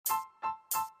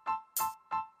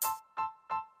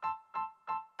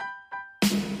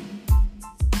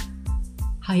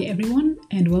Hi everyone,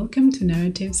 and welcome to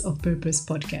Narratives of Purpose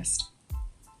podcast,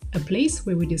 a place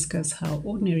where we discuss how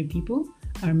ordinary people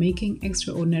are making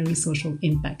extraordinary social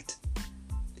impact.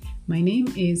 My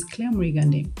name is Claire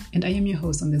Morigande, and I am your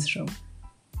host on this show.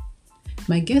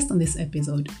 My guest on this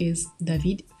episode is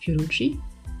David Fiorucci.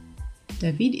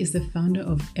 David is the founder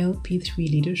of LP3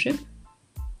 Leadership.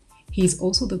 He is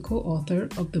also the co-author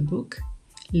of the book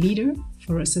Leader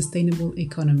for a Sustainable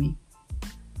Economy.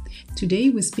 Today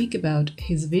we speak about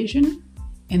his vision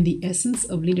and the essence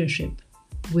of leadership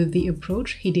with the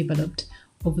approach he developed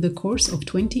over the course of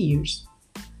 20 years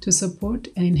to support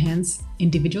and enhance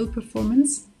individual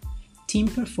performance, team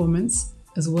performance,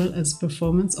 as well as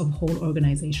performance of whole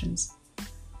organizations.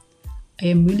 I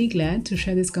am really glad to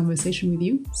share this conversation with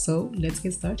you, so let's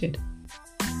get started.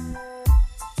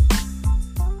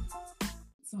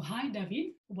 So hi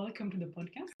David, welcome to the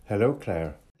podcast. Hello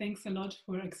Claire. Thanks a lot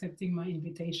for accepting my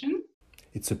invitation.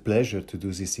 It's a pleasure to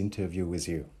do this interview with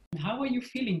you. How are you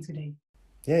feeling today?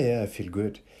 Yeah, I feel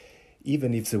good.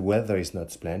 Even if the weather is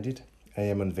not splendid, I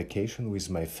am on vacation with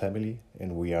my family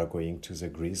and we are going to the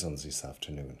Grisons this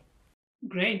afternoon.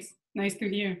 Great, nice to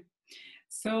hear.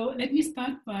 So let me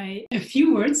start by a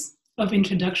few words of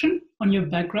introduction on your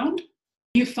background.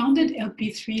 You founded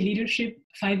LP3 Leadership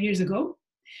 5 years ago,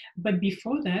 but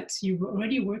before that, you were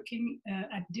already working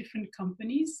at different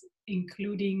companies,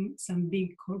 including some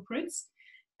big corporates,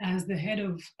 as the head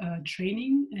of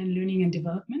training and learning and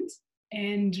development.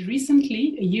 And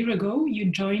recently, a year ago,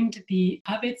 you joined the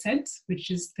AWZ, which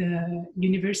is the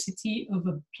University of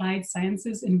Applied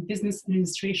Sciences and Business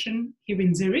Administration here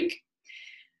in Zurich.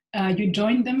 You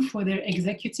joined them for their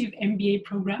executive MBA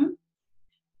program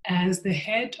as the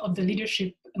head of the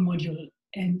leadership module.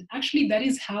 And actually, that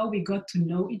is how we got to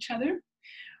know each other,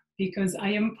 because I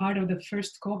am part of the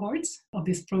first cohort of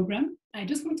this program. I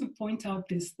just want to point out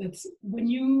that when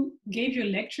you gave your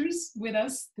lectures with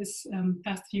us this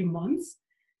past few months,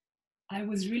 I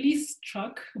was really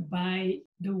struck by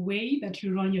the way that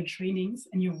you run your trainings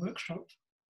and your workshop,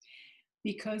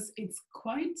 because it's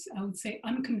quite, I would say,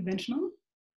 unconventional,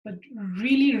 but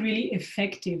really, really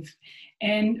effective.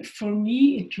 And for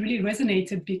me, it really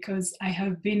resonated because I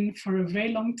have been for a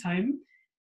very long time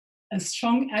a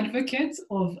strong advocate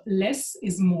of less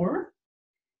is more.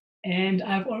 And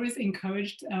I've always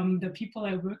encouraged the people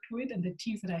I worked with and the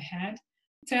teams that I had,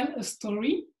 tell a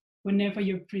story whenever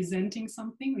you're presenting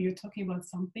something or you're talking about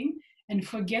something, and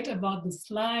forget about the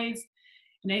slides.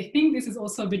 And I think this is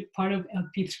also a bit part of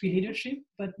LP3 leadership.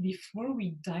 But before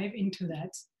we dive into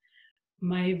that,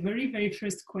 my very, very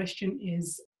first question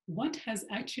is, what has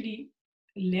actually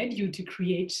led you to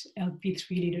create LP3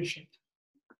 leadership?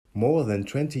 More than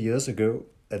 20 years ago,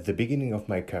 at the beginning of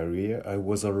my career, I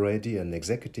was already an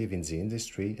executive in the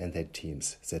industry and had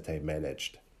teams that I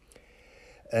managed.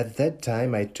 At that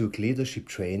time, I took leadership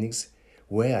trainings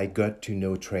where I got to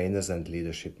know trainers and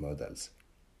leadership models.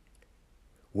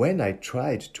 When I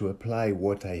tried to apply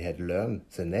what I had learned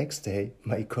the next day,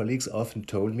 my colleagues often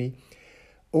told me,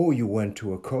 "Oh, you went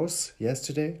to a course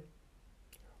yesterday?"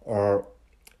 Or,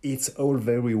 "It's all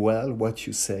very well what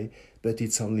you say, but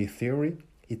it's only theory.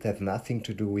 It has nothing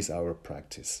to do with our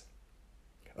practice."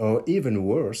 Or even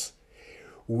worse,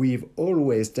 "We've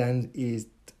always done it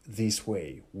this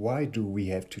way. Why do we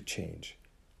have to change?"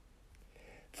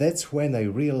 That's when I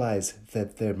realized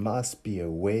that there must be a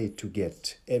way to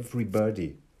get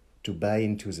everybody to buy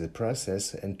into the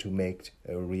process and to make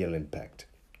a real impact.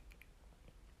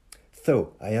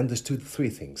 So I understood three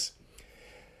things.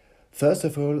 First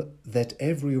of all, that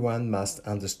everyone must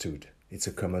understood. It's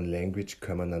a common language,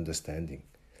 common understanding,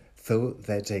 so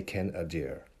that they can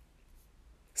adhere.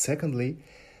 Secondly,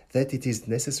 that it is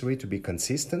necessary to be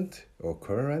consistent or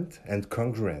coherent and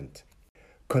congruent.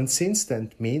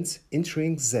 Consistent means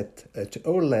ensuring that at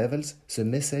all levels the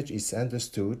message is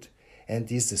understood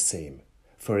and is the same.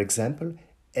 For example,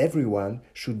 everyone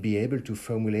should be able to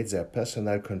formulate their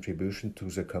personal contribution to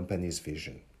the company's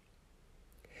vision.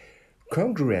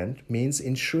 Congruent means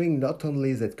ensuring not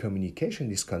only that communication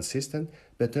is consistent,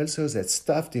 but also that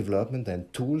staff development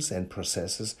and tools and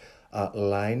processes are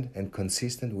aligned and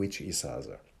consistent with each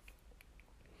other.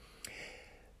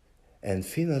 And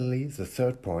finally, the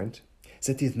third point,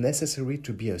 that it is necessary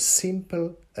to be as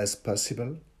simple as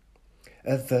possible,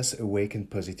 and thus awaken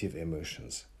positive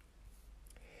emotions.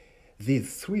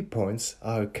 These 3 points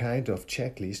are a kind of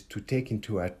checklist to take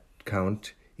into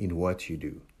account in what you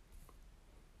do.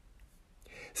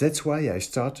 That's why I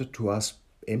started to ask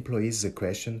employees the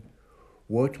question,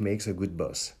 what makes a good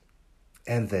boss?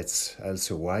 And that's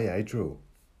also why I drew.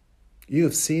 You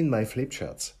have seen my flip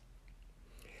charts.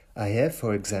 I have,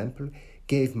 for example,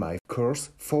 gave my course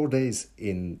 4 days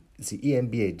in the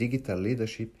EMBA digital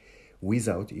leadership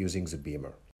without using the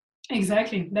beamer.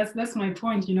 Exactly. That's my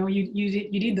point.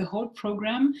 You did the whole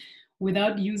program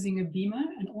without using a beamer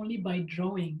and only by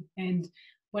drawing. And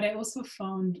what I also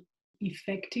found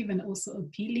effective and also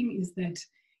appealing is that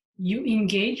you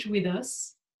engage with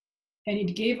us, and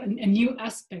it gave a new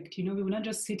aspect. We were not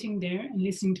just sitting there and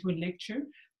listening to a lecture,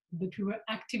 but we were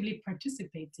actively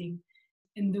participating.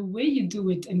 And the way you do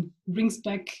it, and brings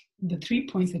back the 3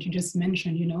 points that you just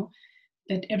mentioned,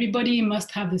 that everybody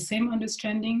must have the same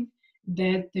understanding,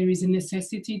 that there is a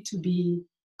necessity to be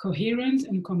coherent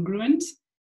and congruent,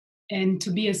 and to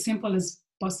be as simple as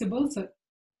possible. So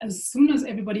as soon as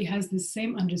everybody has the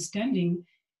same understanding,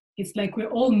 it's like we're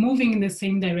all moving in the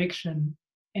same direction.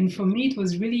 And for me, it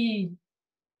was really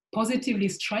positively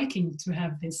striking to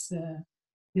have this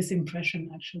impression,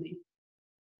 actually.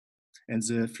 And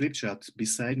the flip chart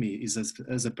beside me is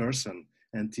as a person,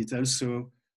 and it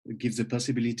also gives the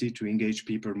possibility to engage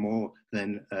people more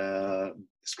than a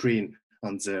screen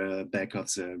on the back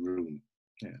of the room.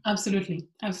 Yeah. Absolutely,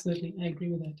 I agree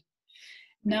with that.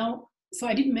 Now, so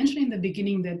I did mention in the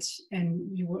beginning that,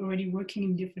 and you were already working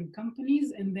in different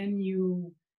companies, and then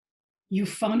you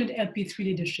founded LP3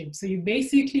 Leadership. So you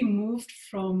basically moved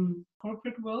from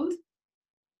corporate world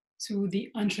to the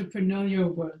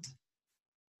entrepreneurial world.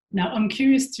 Now, I'm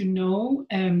curious to know,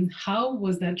 how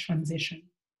was that transition?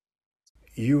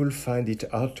 You'll find it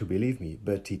hard to believe me,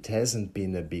 but it hasn't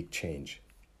been a big change.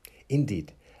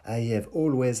 Indeed, I have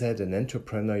always had an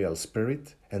entrepreneurial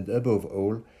spirit, and above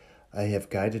all, I have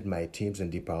guided my teams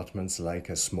and departments like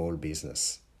a small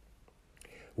business.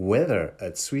 Whether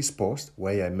at Swiss Post,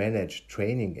 where I managed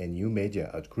training and new media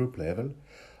at group level,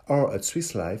 or at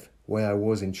Swiss Life, where I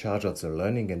was in charge of the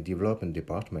learning and development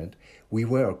department, we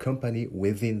were a company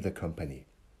within the company.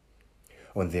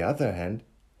 On the other hand,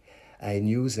 I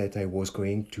knew that I was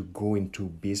going to go into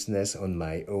business on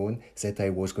my own, that I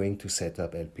was going to set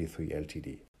up LP3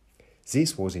 Ltd.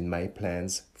 This was in my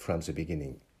plans from the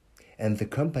beginning, and the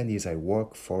companies I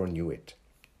worked for knew it.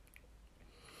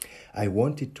 I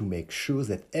wanted to make sure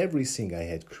that everything I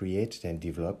had created and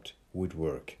developed would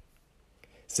work.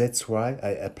 That's why I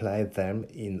applied them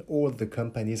in all the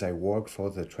companies I worked for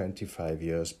the 25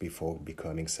 years before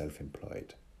becoming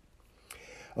self-employed.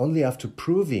 Only after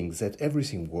proving that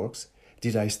everything works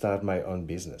did I start my own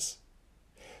business.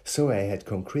 So I had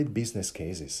concrete business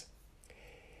cases.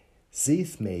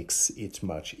 This makes it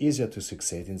much easier to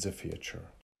succeed in the future.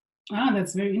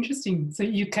 That's very interesting. So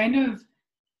you kind of,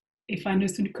 if I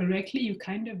understood correctly, you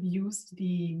kind of used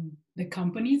the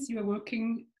companies you were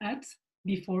working at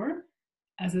before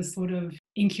as a sort of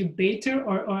incubator,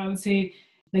 or I would say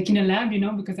like in a lab,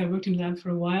 because I worked in a lab for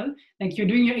a while, like you're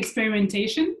doing your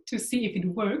experimentation to see if it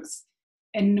works.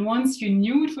 And once you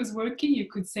knew it was working, you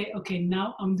could say, okay,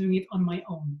 now I'm doing it on my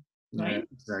own, right? Yeah,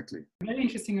 exactly. Very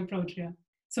interesting approach, yeah.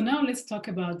 So now let's talk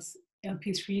about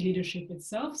LP3 leadership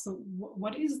itself. So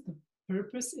what is the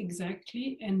purpose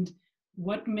exactly, and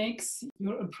what makes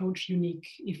your approach unique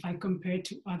if I compare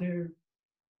to other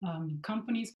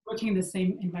companies working in the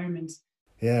same environment?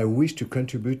 Yeah, I wish to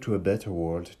contribute to a better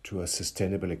world, to a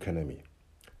sustainable economy.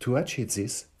 To achieve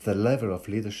this, the level of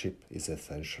leadership is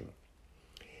essential.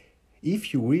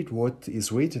 If you read what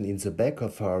is written in the back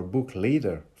of our book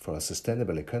Leader for a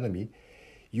Sustainable Economy,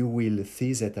 you will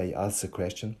see that I ask the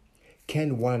question,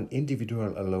 can one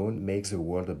individual alone make the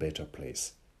world a better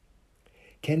place?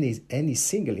 Can any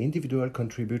single individual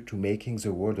contribute to making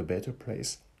the world a better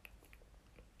place?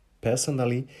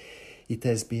 Personally, it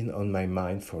has been on my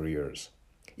mind for years.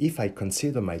 If I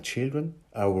consider my children,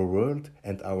 our world,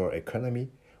 and our economy,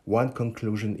 one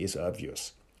conclusion is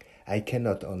obvious. I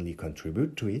cannot only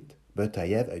contribute to it, but I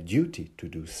have a duty to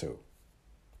do so.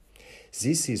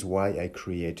 This is why I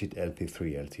created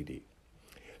LP3 Ltd.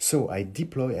 So I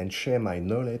deploy and share my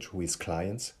knowledge with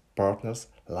clients, partners,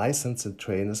 licensed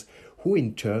trainers, who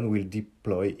in turn will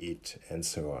deploy it, and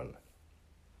so on.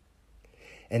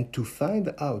 And to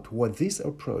find out what this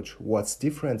approach, what's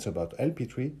different about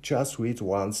LP3, just read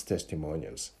one's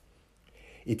testimonials.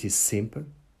 It is simple,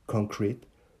 concrete,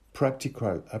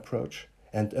 practical approach,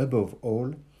 and above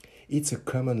all, it's a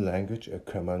common language, a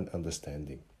common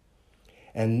understanding.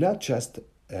 And not just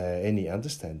any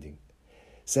understanding,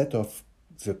 that of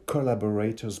the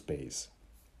collaborators' base.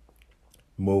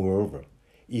 Moreover,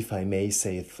 if I may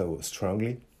say it so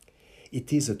strongly,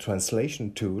 it is a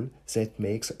translation tool that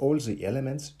makes all the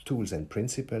elements, tools and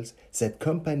principles that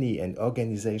company and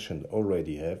organization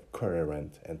already have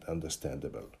coherent and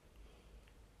understandable.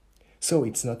 So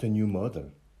it's not a new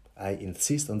model. I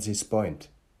insist on this point.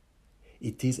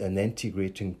 It is an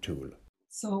integrating tool.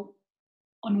 So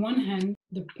on one hand,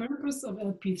 the purpose of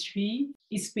LP3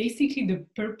 is basically the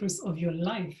purpose of your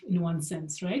life in one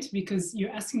sense, right? Because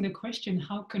you're asking the question,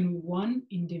 how can one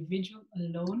individual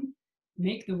alone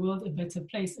make the world a better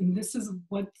place? And this is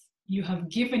what you have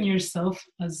given yourself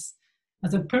as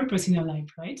a purpose in your life,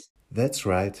 right? That's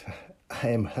right. I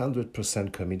am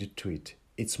 100% committed to it.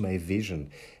 It's my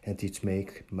vision and it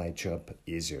makes my job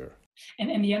easier.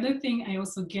 And the other thing I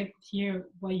also get here,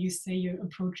 why you say your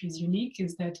approach is unique,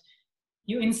 is that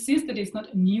you insist that it's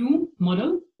not a new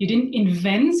model. You didn't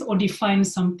invent or define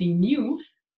something new,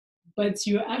 but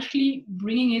you're actually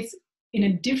bringing it in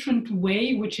a different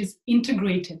way, which is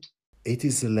integrated. It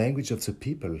is the language of the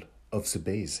people, of the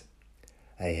base.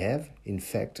 I have, in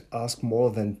fact, asked more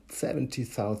than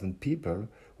 70,000 people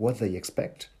what they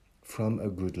expect from a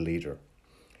good leader.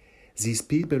 These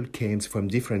people came from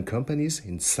different companies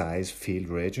in size, field,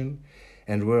 region,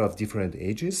 and were of different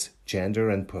ages, gender,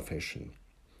 and profession.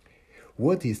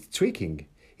 What is striking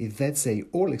is that they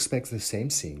all expect the same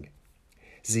thing.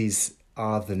 These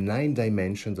are the 9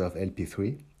 dimensions of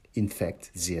LP3, in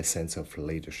fact, the essence of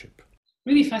leadership.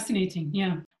 Really fascinating,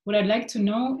 yeah. What I'd like to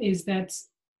know is that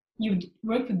you've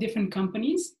worked with different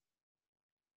companies.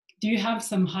 Do you have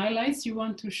some highlights you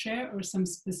want to share or some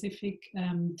specific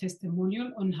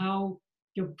testimonial on how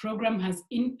your program has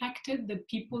impacted the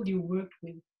people you worked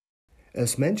with?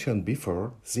 As mentioned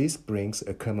before, this brings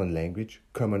a common language,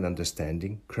 common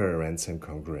understanding, coherence and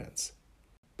congruence.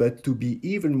 But to be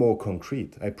even more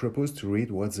concrete, I propose to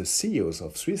read what the CEOs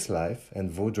of Swiss Life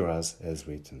and Vaudoise has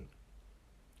written.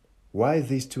 Why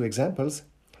these 2 examples?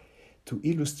 To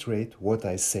illustrate what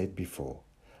I said before.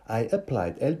 I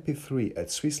applied LP3 at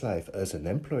Swiss Life as an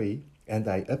employee and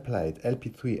I applied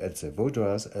LP3 at the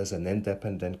Vaudoise as an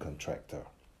independent contractor.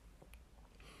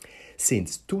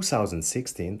 Since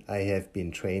 2016, I have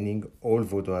been training all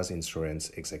Vaudoise insurance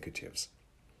executives.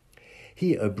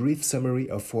 Here a brief summary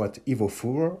of what Ivo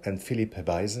Fuhrer and Philippe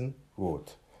Hebeisen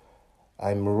wrote.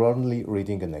 I'm only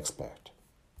reading an expert.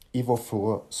 Ivo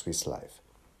Fuhrer, Swiss Life.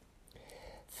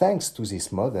 Thanks to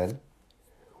this model,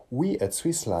 we at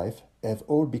Swiss Life have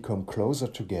all become closer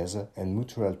together and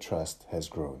mutual trust has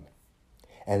grown.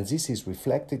 And this is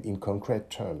reflected in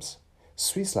concrete terms.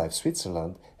 Swiss Life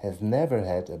Switzerland have never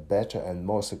had a better and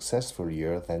more successful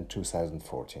year than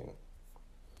 2014.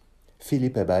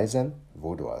 Philippe Hebeisen,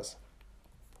 Vaudoise.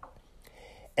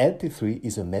 LP3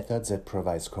 is a method that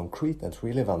provides concrete and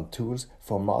relevant tools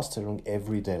for mastering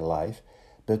everyday life,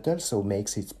 but also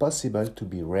makes it possible to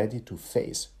be ready to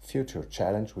face future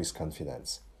challenge with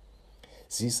confidence.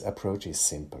 This approach is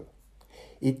simple.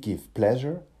 It gives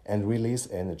pleasure and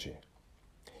releases energy.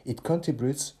 It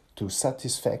contributes to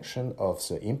satisfaction of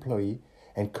the employee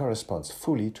and corresponds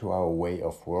fully to our way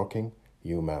of working,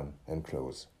 human and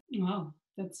close. Wow,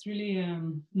 that's really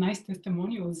nice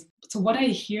testimonials. So what I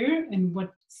hear and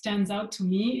what stands out to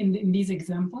me in these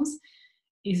examples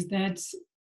is that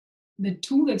the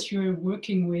tool that you're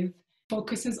working with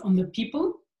focuses on the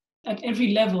people at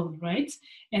every level, right?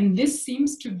 And this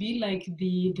seems to be like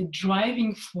the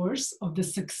driving force of the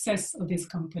success of these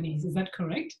companies. Is that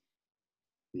correct?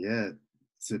 Yeah,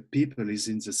 the people is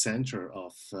in the center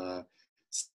of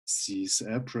this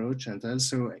approach. And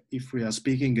also, if we are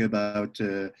speaking about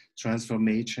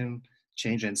transformation,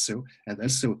 change and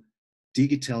also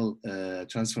digital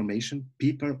transformation,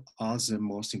 people are the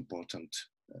most important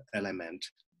element.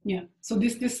 Yeah, so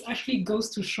this actually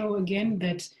goes to show again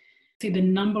that say the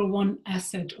number one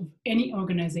asset of any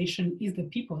organization is the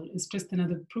people. It's just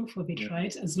another proof of it, yeah.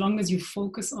 Right? As long as you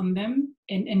focus on them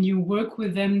and you work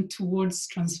with them towards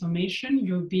transformation,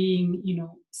 you're being,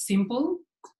 simple.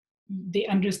 They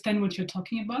understand what you're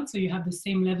talking about, so you have the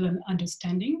same level of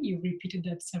understanding. You repeated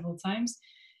that several times,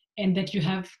 and that you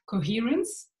have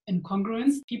coherence and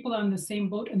congruence. People are on the same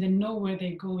boat and they know where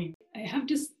they're going. I have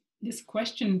this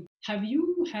question. Have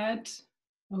you had,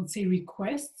 I would say,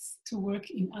 requests to work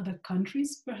in other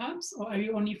countries, perhaps? Or are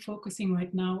you only focusing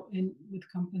right now with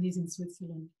companies in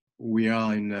Switzerland? We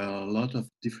are in a lot of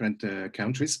different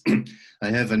countries. I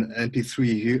have an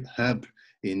LP3 hub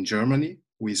in Germany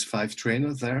with 5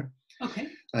 trainers there. Okay.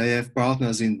 I have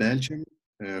partners in Belgium,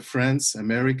 France,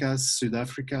 America, South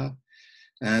Africa.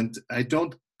 And I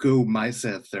don't go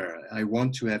myself there. I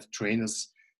want to have trainers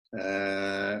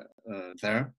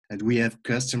there. And we have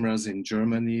customers in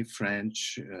Germany,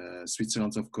 French,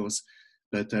 Switzerland, of course,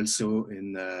 but also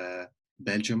in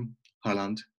Belgium,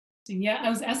 Holland. Yeah, I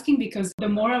was asking because the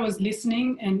more I was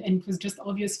listening, and it was just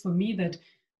obvious for me that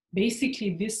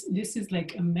basically this is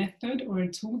like a method or a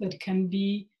tool that can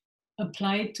be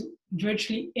applied to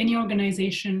virtually any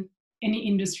organization, any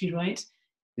industry, right?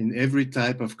 In every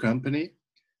type of company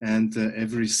and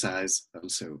every size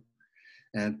also.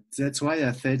 And that's why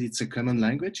I said it's a common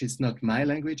language. It's not my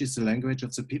language, it's the language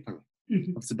of the people,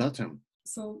 of the bottom.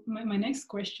 So my next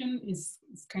question is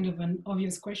kind of an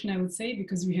obvious question, I would say,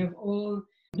 because we have all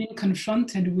been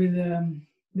confronted with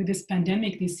this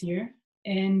pandemic this year.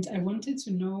 And I wanted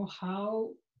to know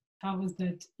how has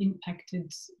that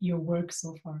impacted your work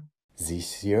so far?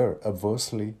 This year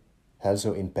obviously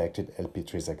also impacted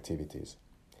LP3's activities.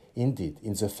 Indeed,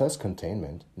 in the first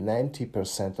containment,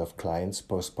 90% of clients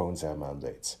postponed their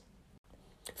mandates.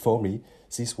 For me,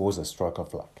 this was a stroke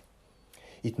of luck.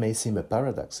 It may seem a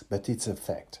paradox, but it's a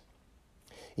fact.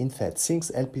 In fact,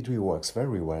 since LP3 works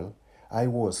very well, I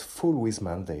was full with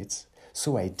mandates,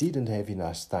 so I didn't have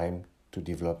enough time to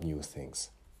develop new things.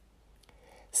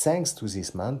 Thanks to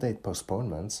these mandate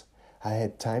postponements, I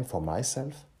had time for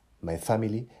myself, my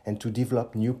family, and to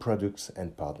develop new products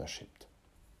and partnerships.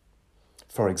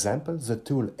 For example, the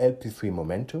tool LP3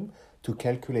 Momentum to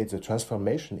calculate the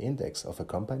transformation index of a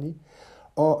company,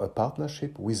 or a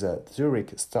partnership with a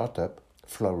Zurich startup,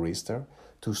 Fiorucci,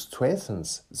 to strengthen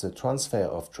the transfer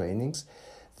of trainings,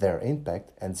 their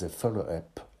impact, and the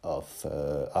follow-up of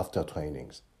after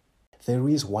trainings. There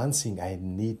is one thing I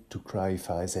need to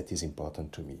clarify that is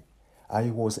important to me.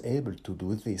 I was able to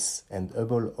do this and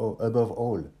above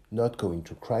all, not go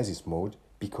into crisis mode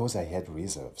because I had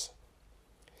reserves.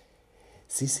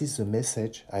 This is the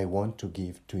message I want to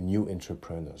give to new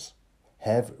entrepreneurs.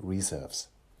 Have reserves.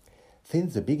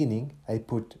 Since the beginning, I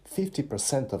put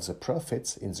 50% of the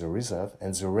profits in the reserve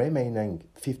and the remaining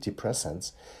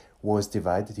 50% was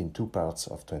divided in two parts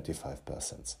of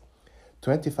 25%.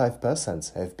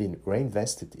 25% have been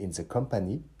reinvested in the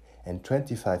company and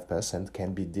 25%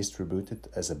 can be distributed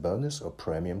as a bonus or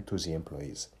premium to the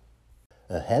employees.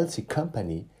 A healthy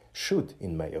company should,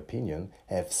 in my opinion,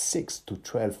 have 6 to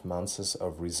 12 months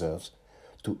of reserves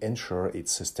to ensure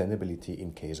its sustainability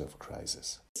in case of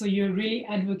crisis. So you're really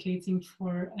advocating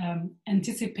for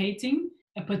anticipating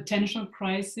a potential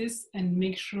crisis and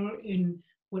make sure in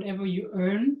whatever you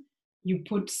earn, you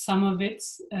put some of it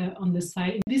on the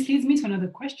side. This leads me to another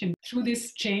question. Through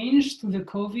this change, through the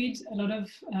COVID, a lot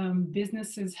of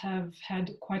businesses have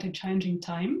had quite a challenging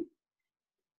time.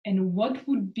 And what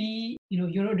would be,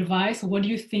 your advice, or what do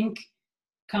you think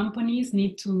companies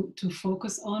need to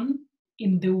focus on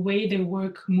in the way they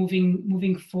work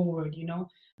moving forward?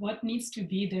 What needs to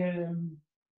be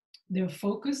their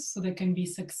focus so they can be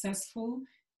successful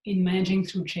in managing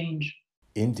through change?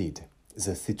 Indeed,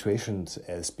 the situation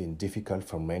has been difficult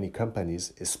for many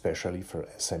companies, especially for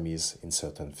SMEs in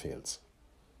certain fields.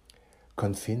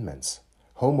 Confinements,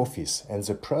 home office, and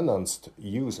the pronounced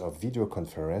use of video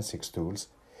conferencing tools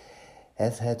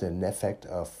has had an effect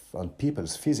on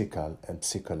people's physical and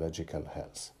psychological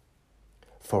health.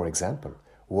 For example,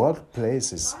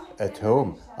 workplaces at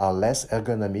home are less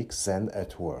ergonomic than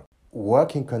at work.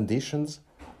 Working conditions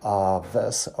are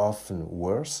thus often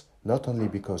worse, not only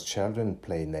because children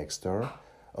play next door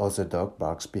or the dog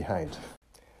barks behind.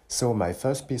 So my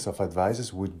first piece of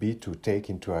advice would be to take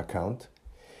into account,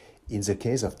 in the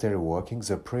case of teleworking,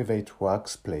 the private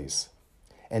workplace,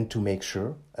 and to make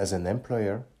sure, as an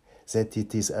employer, that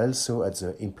it is also at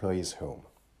the employee's home.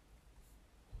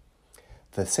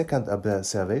 The second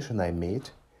observation I made,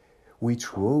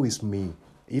 which worries me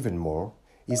even more,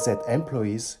 is that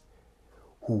employees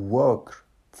who work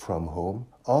from home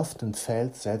often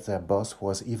felt that their boss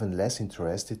was even less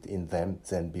interested in them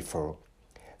than before,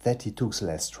 that he took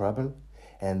less trouble,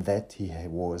 and that he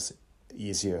was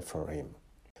easier for him.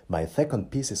 My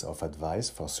second piece of advice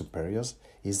for superiors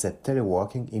is that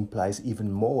teleworking implies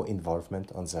even more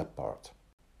involvement on their part.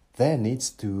 There needs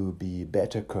to be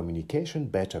better communication,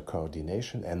 better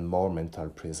coordination, and more mental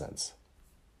presence.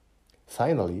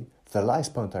 Finally, the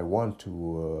last point I want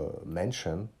to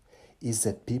mention is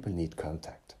that people need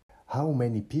contact. How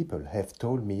many people have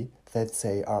told me that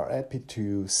they are happy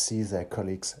to see their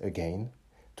colleagues again,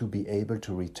 to be able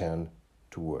to return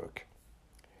to work?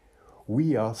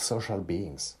 We are social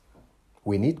beings.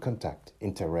 We need contact,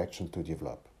 interaction to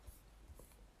develop.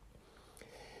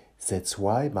 That's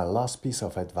why my last piece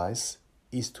of advice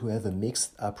is to have a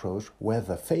mixed approach where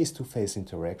the face-to-face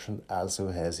interaction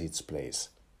also has its place.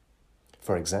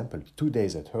 For example, 2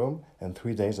 days at home and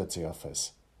 3 days at the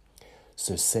office.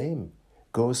 The same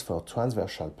goes for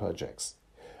transversal projects.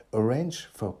 Arrange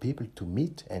for people to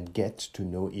meet and get to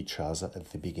know each other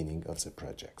at the beginning of the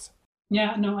projects.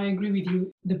 Yeah, no, I agree with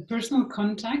you. The personal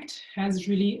contact has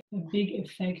really a big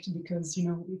effect because,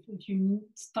 if you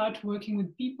start working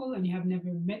with people and you have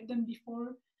never met them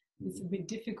before, it's a bit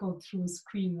difficult through a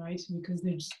screen, right? Because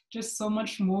there's just so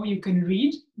much more you can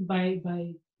read by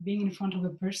being in front of a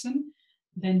person.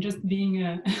 than just being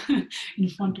in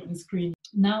front of a screen.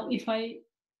 Now, if I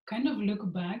kind of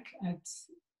look back at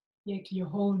your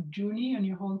whole journey and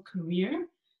your whole career,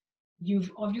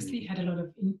 you've obviously had a lot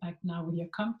of impact now with your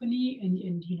company, and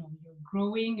you know, you're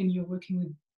growing and you're working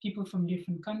with people from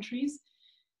different countries.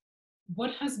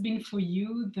 What has been for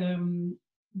you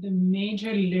the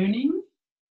major learning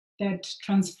that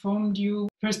transformed you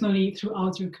personally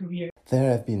throughout your career?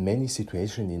 There have been many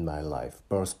situations in my life,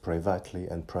 both privately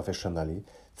and professionally,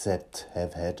 that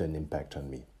have had an impact on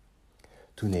me.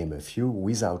 To name a few,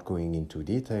 without going into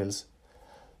details: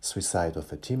 suicide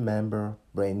of a team member,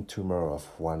 brain tumor of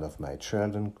one of my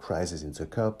children, crisis in the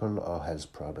couple, or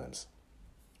health problems.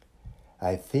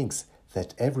 I think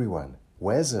that everyone,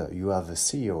 whether you are the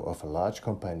CEO of a large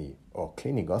company or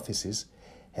cleaning offices,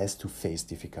 has to face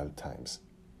difficult times.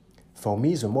 For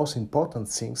me, the most important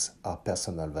things are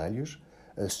personal values,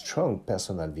 a strong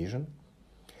personal vision,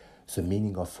 the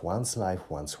meaning of one's life,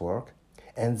 one's work,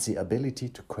 and the ability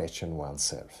to question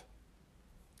oneself.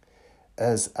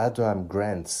 As Adam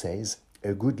Grant says,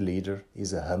 a good leader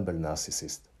is a humble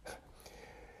narcissist.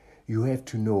 You have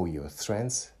to know your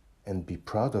strengths and be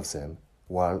proud of them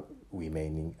while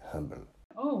remaining humble.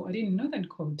 Oh, I didn't know that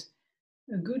quote.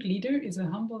 A good leader is a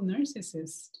humble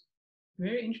narcissist.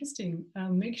 Very interesting.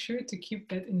 I'll make sure to keep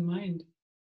that in mind.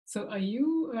 So, are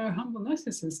you a humble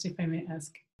narcissist, if I may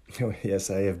ask?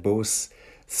 Yes, I have both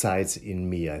sides in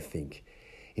me, I think.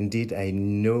 Indeed, I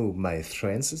know my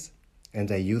strengths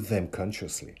and I use them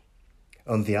consciously.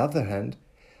 On the other hand,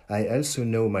 I also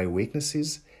know my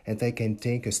weaknesses and I can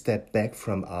take a step back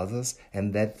from others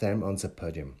and let them on the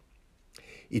podium.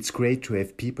 It's great to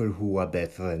have people who are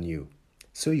better than you,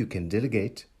 so you can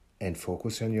delegate and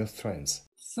focus on your strengths.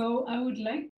 So, I would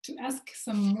like to ask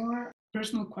some more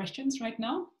personal questions right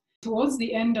now. Towards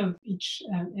the end of each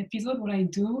episode, what I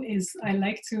do is I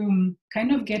like to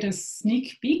kind of get a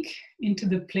sneak peek into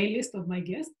the playlist of my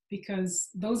guest, because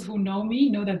those who know me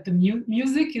know that the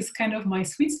music is kind of my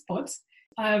sweet spot.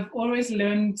 I've always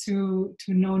learned to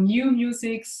know new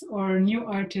musics or new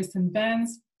artists and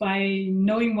bands by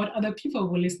knowing what other people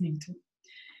were listening to.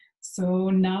 So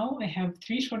now I have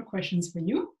 3 short questions for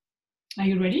you. Are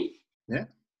you ready? Yeah.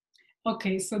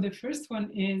 Okay, so the first one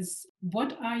is,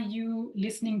 what are you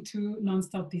listening to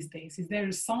nonstop these days? Is there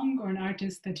a song or an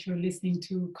artist that you're listening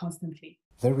to constantly?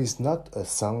 There is not a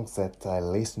song that I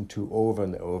listen to over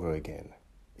and over again.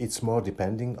 It's more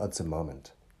depending on the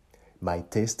moment. My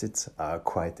tastes are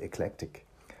quite eclectic.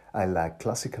 I like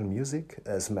classical music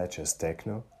as much as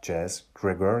techno, jazz,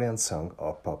 Gregorian song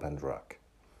or pop and rock.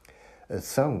 A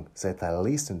song that I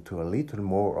listen to a little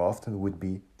more often would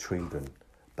be Children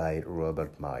by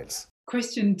Robert Miles.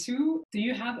 Question 2, do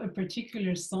you have a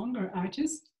particular song or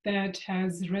artist that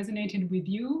has resonated with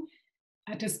you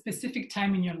at a specific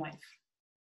time in your life?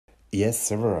 Yes,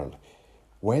 several.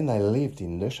 When I lived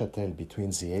in Neuchâtel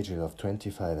between the ages of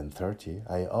 25 and 30,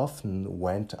 I often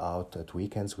went out at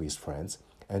weekends with friends,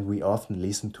 and we often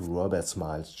listened to Robert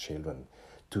Miles' Children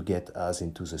to get us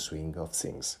into the swing of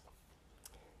things.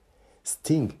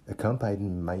 Sting accompanied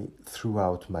me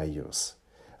throughout my youth.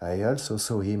 I also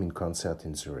saw him in concert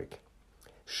in Zurich.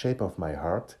 Shape of My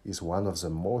Heart is one of the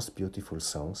most beautiful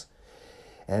songs,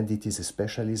 and it is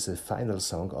especially the final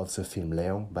song of the film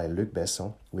Léon by Luc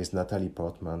Besson with Natalie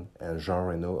Portman and Jean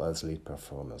Reno as lead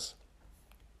performers.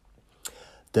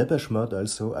 Depeche Mode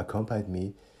also accompanied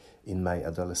me in my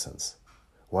adolescence.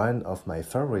 One of my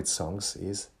favorite songs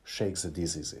is Shake the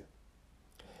Dizzy.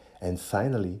 And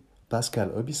finally,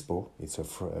 Pascal Obispo, it's a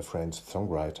French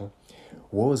songwriter,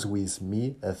 was with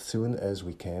me as soon as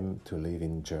we came to live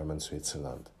in German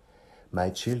Switzerland. My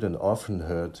children often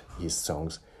heard his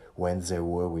songs when they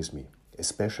were with me,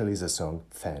 especially the song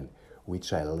Fan,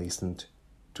 which I listened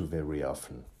to very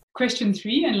often. Question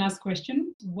 3 and last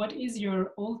question. What is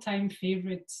your all-time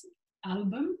favorite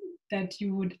album that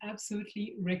you would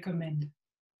absolutely recommend?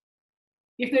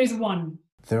 If there is one.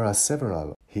 There are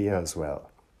several here as well.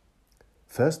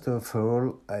 First of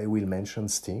all, I will mention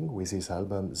Sting with his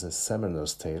album The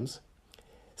Summoner's Tales.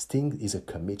 Sting is a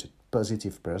committed,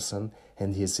 positive person,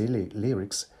 and his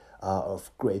lyrics are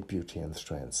of great beauty and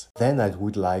strength. Then I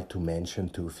would like to mention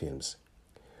 2 films.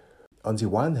 On the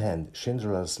one hand,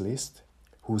 Schindler's List,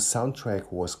 whose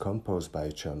soundtrack was composed by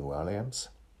John Williams.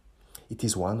 It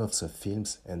is one of the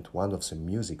films and one of the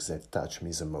music that touched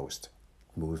me the most,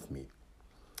 moved me.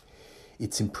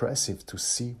 It's impressive to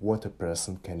see what a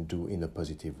person can do in a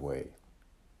positive way.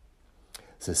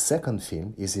 The second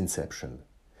film is Inception,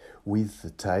 with the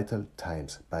title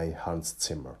Times by Hans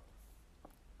Zimmer.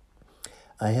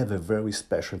 I have a very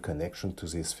special connection to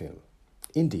this film.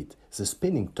 Indeed, the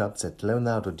spinning top that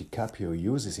Leonardo DiCaprio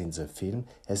uses in the film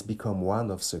has become one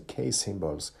of the key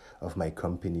symbols of my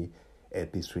company,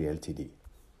 LP3 Ltd.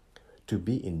 To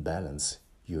be in balance,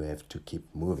 you have to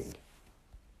keep moving.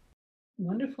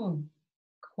 Wonderful.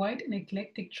 Quite an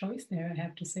eclectic choice there, I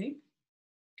have to say.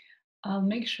 I'll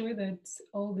make sure that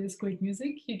all this great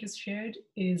music you just shared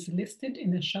is listed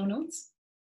in the show notes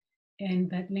and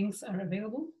that links are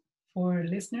available for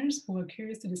listeners who are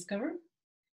curious to discover.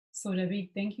 So,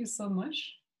 David, thank you so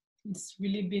much. It's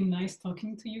really been nice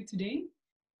talking to you today.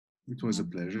 It was a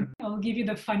pleasure. I'll give you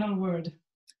the final word.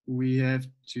 We have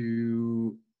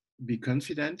to be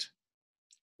confident.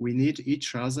 We need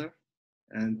each other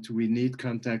and we need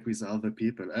contact with other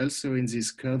people. Also, in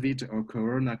this COVID or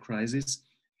Corona crisis,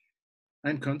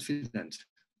 I'm confident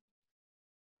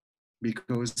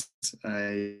because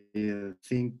I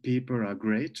think people are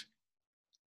great.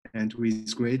 And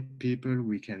with great people,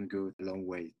 we can go a long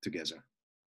way together.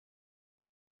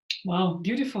 Wow,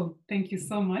 beautiful. Thank you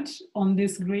so much. On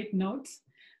this great note,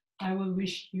 I will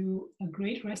wish you a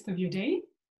great rest of your day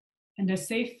and a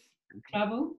safe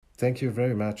travel. Thank you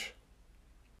very much.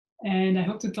 And I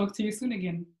hope to talk to you soon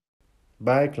again.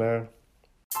 Bye, Claire.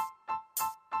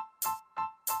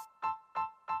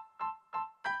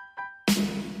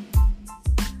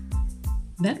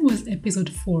 That was episode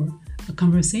 4, a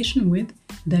conversation with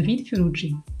David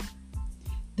Fiorucci.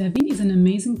 David is an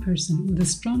amazing person with a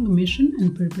strong mission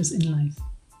and purpose in life.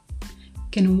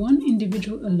 Can one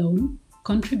individual alone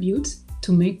contribute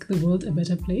to make the world a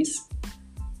better place?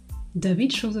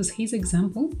 David shows us his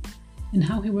example and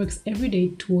how he works every day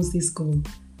towards this goal.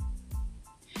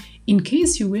 In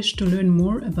case you wish to learn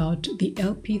more about the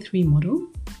LP3 model,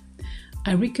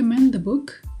 I recommend the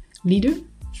book Leader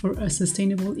for a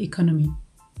Sustainable Economy.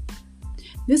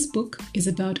 This book is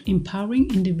about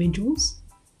empowering individuals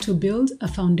to build a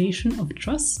foundation of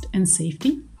trust and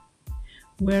safety,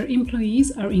 where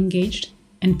employees are engaged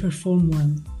and perform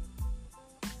well.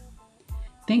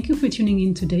 Thank you for tuning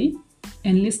in today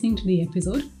and listening to the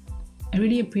episode. I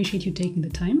really appreciate you taking the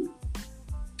time.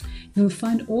 You'll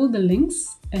find all the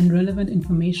links and relevant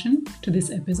information to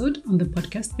this episode on the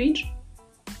podcast page.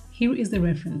 Here is the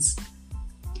reference: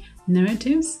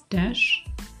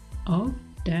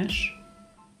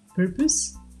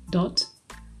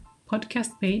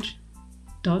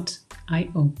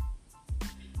 narratives-of-purpose.podcastpage.io.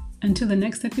 Until the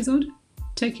next episode,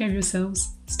 take care of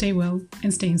yourselves, stay well,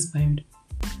 and stay inspired.